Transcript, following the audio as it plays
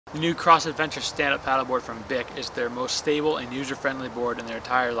The new Cross Adventure Stand-Up Paddleboard from BIC is their most stable and user-friendly board in their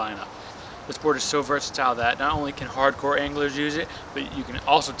entire lineup. This board is so versatile that not only can hardcore anglers use it, but you can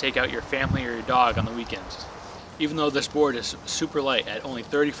also take out your family or your dog on the weekends. Even though this board is super light at only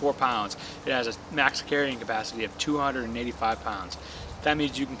 34 pounds, it has a max carrying capacity of 285 pounds. That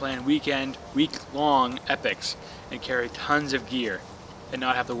means you can plan week-long epics and carry tons of gear and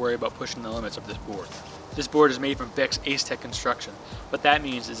not have to worry about pushing the limits of this board. This board is made from BIC's Ace-Tech construction. What that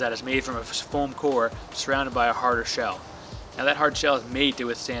means is that it's made from a foam core surrounded by a harder shell. Now that hard shell is made to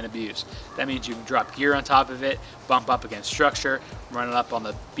withstand abuse. That means you can drop gear on top of it, bump up against structure, run it up on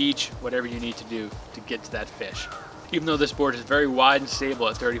the beach, whatever you need to do to get to that fish. Even though this board is very wide and stable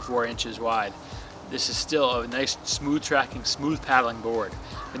at 34 inches wide, this is still a nice smooth tracking, smooth paddling board.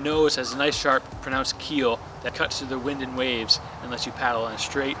 The nose has a nice sharp pronounced keel that cuts through the wind and waves and lets you paddle in a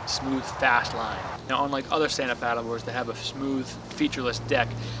straight, smooth, fast line. Now unlike other stand-up paddleboards that have a smooth, featureless deck,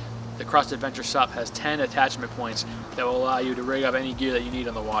 the Cross Adventure SUP has 10 attachment points that will allow you to rig up any gear that you need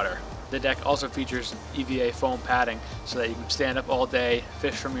on the water. The deck also features EVA foam padding so that you can stand up all day,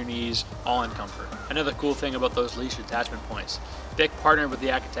 fish from your knees, all in comfort. Another cool thing about those leash attachment points, BIC partnered with the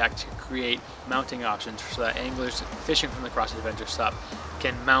Kayak to create mounting options so that anglers fishing from the Cross Adventure SUP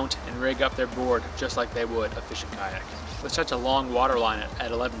can mount and rig up their board just like they would a fishing kayak. With such a long water line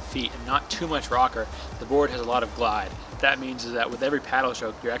at 11 feet and not too much rocker, the board has a lot of glide. What that means is that with every paddle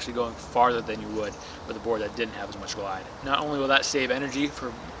stroke, you're actually going farther than you would with a board that didn't have as much glide. Not only will that save energy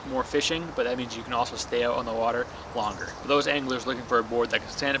for more fishing, but that means you can also stay out on the water longer. For those anglers looking for a board that can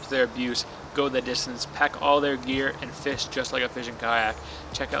stand up to their abuse, go the distance, pack all their gear, and fish just like a fishing kayak,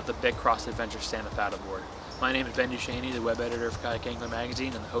 check out the BIC Cross Adventure Stand-Up Paddleboard. My name is Ben Duchesney, the web editor of Kayak Angler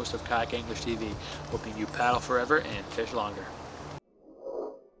Magazine and the host of Kayak Anglers TV, hoping you paddle forever and fish longer.